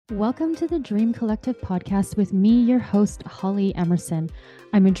Welcome to the Dream Collective podcast with me, your host, Holly Emerson.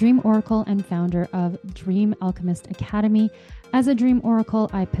 I'm a dream oracle and founder of Dream Alchemist Academy. As a dream oracle,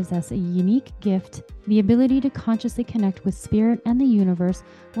 I possess a unique gift, the ability to consciously connect with spirit and the universe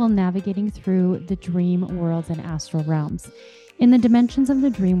while navigating through the dream worlds and astral realms. In the dimensions of the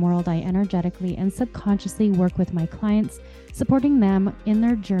dream world, I energetically and subconsciously work with my clients, supporting them in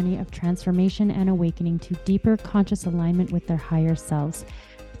their journey of transformation and awakening to deeper conscious alignment with their higher selves.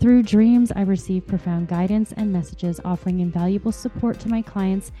 Through dreams, I receive profound guidance and messages offering invaluable support to my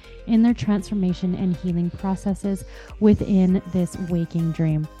clients in their transformation and healing processes within this waking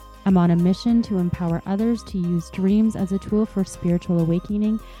dream. I'm on a mission to empower others to use dreams as a tool for spiritual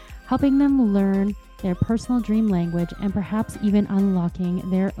awakening, helping them learn their personal dream language and perhaps even unlocking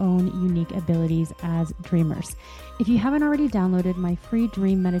their own unique abilities as dreamers. If you haven't already downloaded my free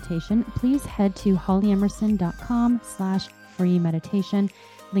dream meditation, please head to hollyemerson.com/free meditation.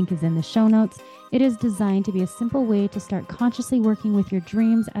 Link is in the show notes. It is designed to be a simple way to start consciously working with your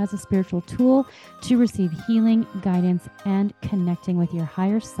dreams as a spiritual tool to receive healing, guidance, and connecting with your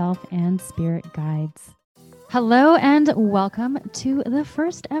higher self and spirit guides. Hello and welcome to the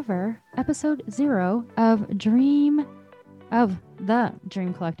first ever episode 0 of the Dream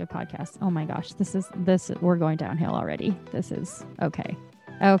Collective podcast. Oh my gosh, we're going downhill already. This is okay.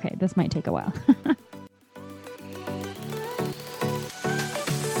 Okay, this might take a while.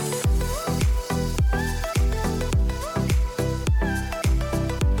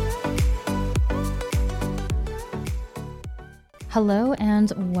 Hello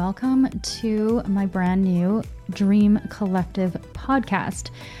and welcome to my brand new Dream Collective podcast.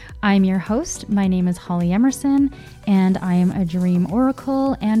 I'm your host. My name is Holly Emerson, and I am a dream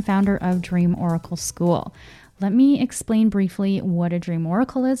oracle and founder of Dream Oracle School. Let me explain briefly what a dream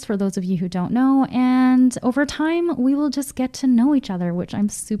oracle is for those of you who don't know, and over time we will just get to know each other, which I'm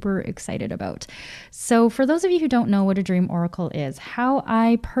super excited about. So for those of you who don't know what a dream oracle is, how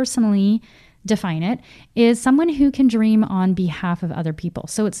I personally define it is someone who can dream on behalf of other people.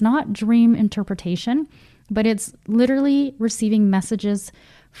 So it's not dream interpretation, but it's literally receiving messages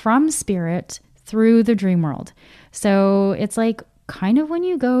from spirit through the dream world. So it's like kind of when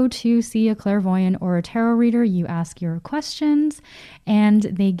you go to see a clairvoyant or a tarot reader, you ask your questions and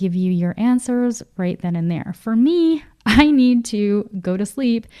they give you your answers right then and there. For me, I need to go to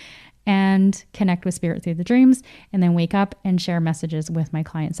sleep and connect with spirit through the dreams and then wake up and share messages with my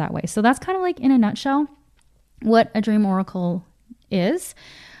clients that way. So that's kind of like in a nutshell what a dream oracle is.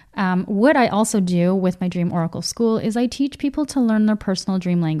 What I also do with my Dream Oracle School is I teach people to learn their personal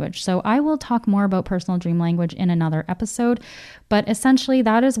dream language. So I will talk more about personal dream language in another episode, but essentially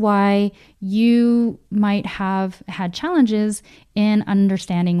that is why you might have had challenges in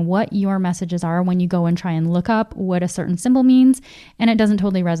understanding what your messages are when you go and try and look up what a certain symbol means and it doesn't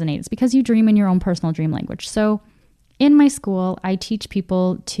totally resonate. It's because you dream in your own personal dream language. So in my school, I teach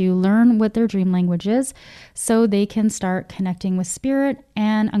people to learn what their dream language is so they can start connecting with spirit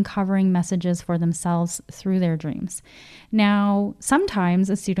and uncovering messages for themselves through their dreams. Now, sometimes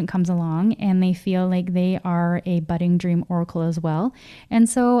a student comes along and they feel like they are a budding dream oracle as well. And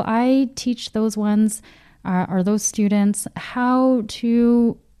so I teach those ones or those students how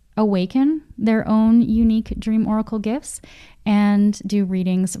to awaken their own unique dream oracle gifts and do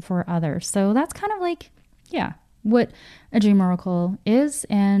readings for others. So that's kind of like, what a dream oracle is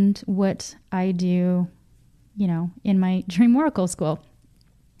and what I do, in my Dream Oracle School.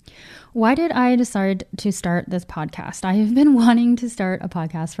 Why did I decide to start this podcast? I have been wanting to start a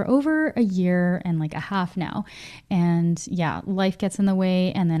podcast for over a year and like a half now. And life gets in the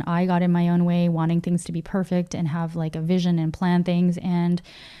way. And then I got in my own way, wanting things to be perfect and have like a vision and plan things. And,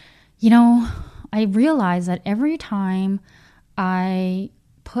 I realized that every time I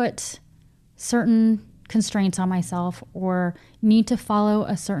put certain constraints on myself or need to follow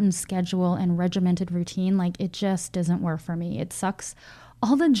a certain schedule and regimented routine, like it just doesn't work for me. It sucks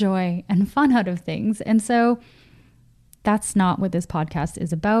all the joy and fun out of things. And so that's not what this podcast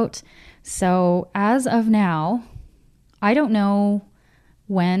is about. So as of now, I don't know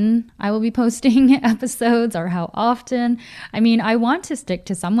when I will be posting episodes or how often. I mean, I want to stick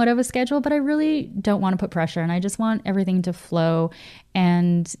to somewhat of a schedule, but I really don't want to put pressure, and I just want everything to flow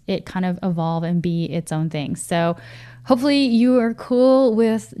and it kind of evolve and be its own thing. So hopefully you are cool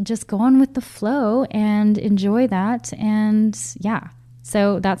with just going with the flow and enjoy that. And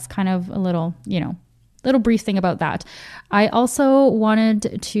so that's kind of a little brief thing about that. I also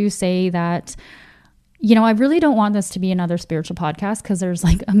wanted to say that I really don't want this to be another spiritual podcast because there's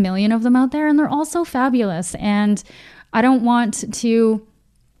like a million of them out there and they're all so fabulous. And I don't want to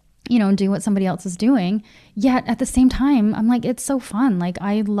do what somebody else is doing. Yet at the same time, I'm like, it's so fun. Like,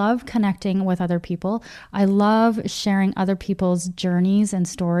 I love connecting with other people. I love sharing other people's journeys and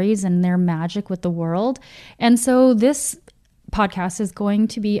stories and their magic with the world. And so this podcast is going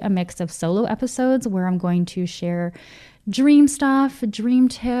to be a mix of solo episodes where I'm going to share dream stuff, dream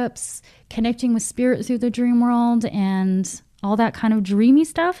tips, connecting with spirit through the dream world, and all that kind of dreamy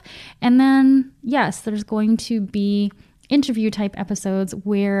stuff. And then, yes, there's going to be interview type episodes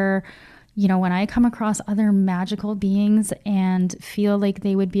where, when I come across other magical beings and feel like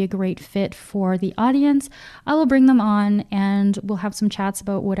they would be a great fit for the audience, I will bring them on and we'll have some chats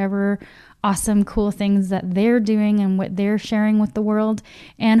about whatever awesome, cool things that they're doing and what they're sharing with the world.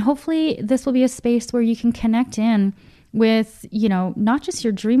 And hopefully this will be a space where you can connect in with, not just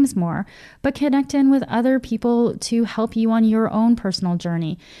your dreams more, but connect in with other people to help you on your own personal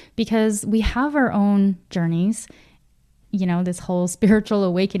journey, because we have our own journeys. This whole spiritual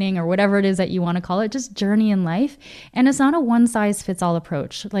awakening or whatever it is that you want to call it, just journey in life. And it's not a one size fits all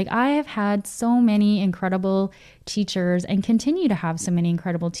approach. Like, I have had so many incredible teachers and continue to have so many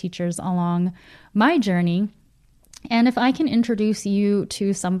incredible teachers along my journey. And if I can introduce you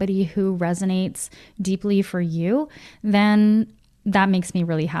to somebody who resonates deeply for you, then that makes me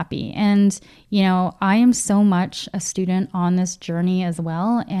really happy. And, I am so much a student on this journey as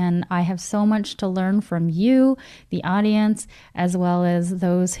well. And I have so much to learn from you, the audience, as well as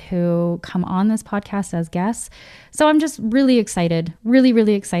those who come on this podcast as guests. So I'm just really excited, really,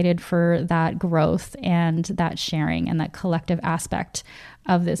 really excited for that growth and that sharing and that collective aspect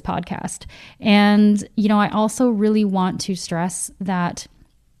of this podcast. And, I also really want to stress that,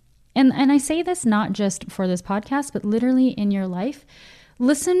 and I say this not just for this podcast, but literally in your life,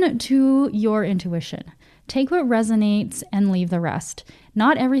 listen to your intuition. Take what resonates and leave the rest.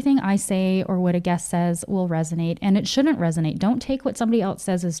 Not everything I say or what a guest says will resonate, and it shouldn't resonate. Don't take what somebody else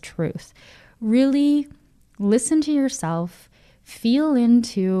says as truth. Really listen to yourself, feel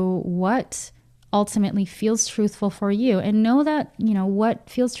into what ultimately feels truthful for you, and know that, what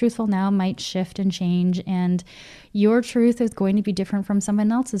feels truthful now might shift and change, and your truth is going to be different from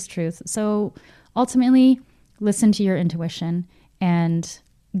someone else's truth. So ultimately, listen to your intuition and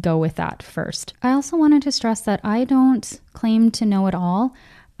go with that first. I also wanted to stress that I don't claim to know it all.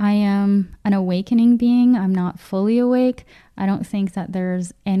 I am an awakening being. I'm not fully awake. I don't think that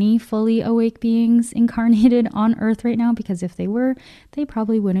there's any fully awake beings incarnated on Earth right now, because if they were, they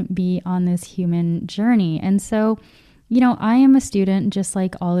probably wouldn't be on this human journey. And so, I am a student just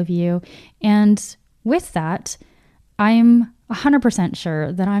like all of you. And with that, I'm 100%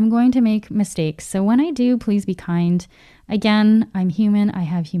 sure that I'm going to make mistakes. So when I do, please be kind. Again, I'm human. I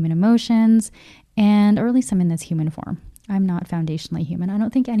have human emotions, or at least I'm in this human form. I'm not foundationally human. I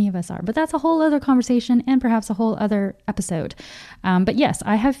don't think any of us are, but that's a whole other conversation and perhaps a whole other episode. But yes,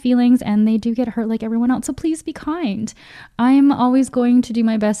 I have feelings and they do get hurt like everyone else. So please be kind. I'm always going to do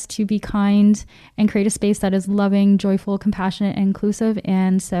my best to be kind and create a space that is loving, joyful, compassionate, and inclusive.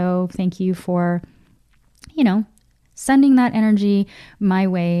 And so thank you for, sending that energy my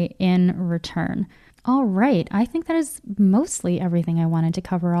way in return. All right, I think that is mostly everything I wanted to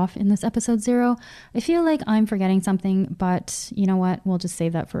cover off in this episode 0. I feel like I'm forgetting something, but you know what? We'll just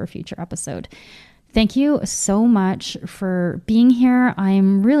save that for a future episode. Thank you so much for being here.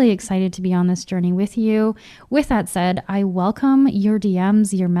 I'm really excited to be on this journey with you. With that said, I welcome your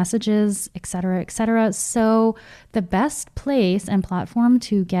DMs, your messages, etc., etc. So the best place and platform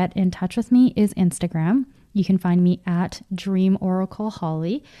to get in touch with me is Instagram. You can find me at Dream Oracle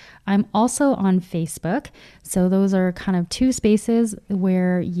Holly. I'm also on Facebook. So those are kind of two spaces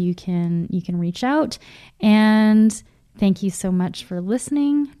where you can reach out. And thank you so much for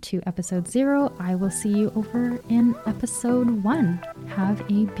listening to episode 0. I will see you over in episode 1. Have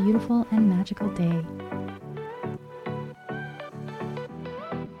a beautiful and magical day.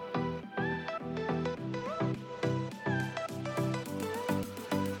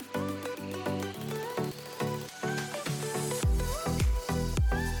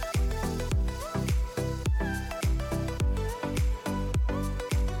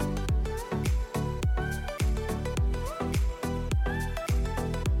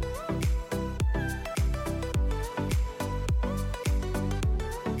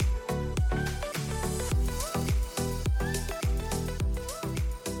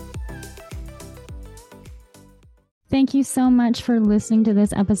 Thank you so much for listening to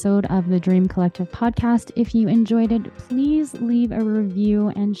this episode of the Dream Collective podcast. If you enjoyed it, please leave a review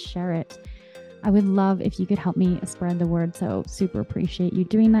and share it. I would love if you could help me spread the word, so super appreciate you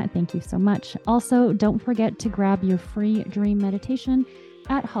doing that. Thank you so much. Also, don't forget to grab your free dream meditation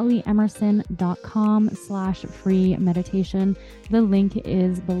at hollyemerson.com/free meditation. The link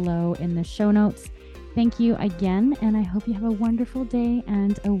is below in the show notes. Thank you again, and I hope you have a wonderful day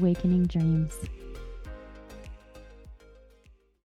and awakening dreams.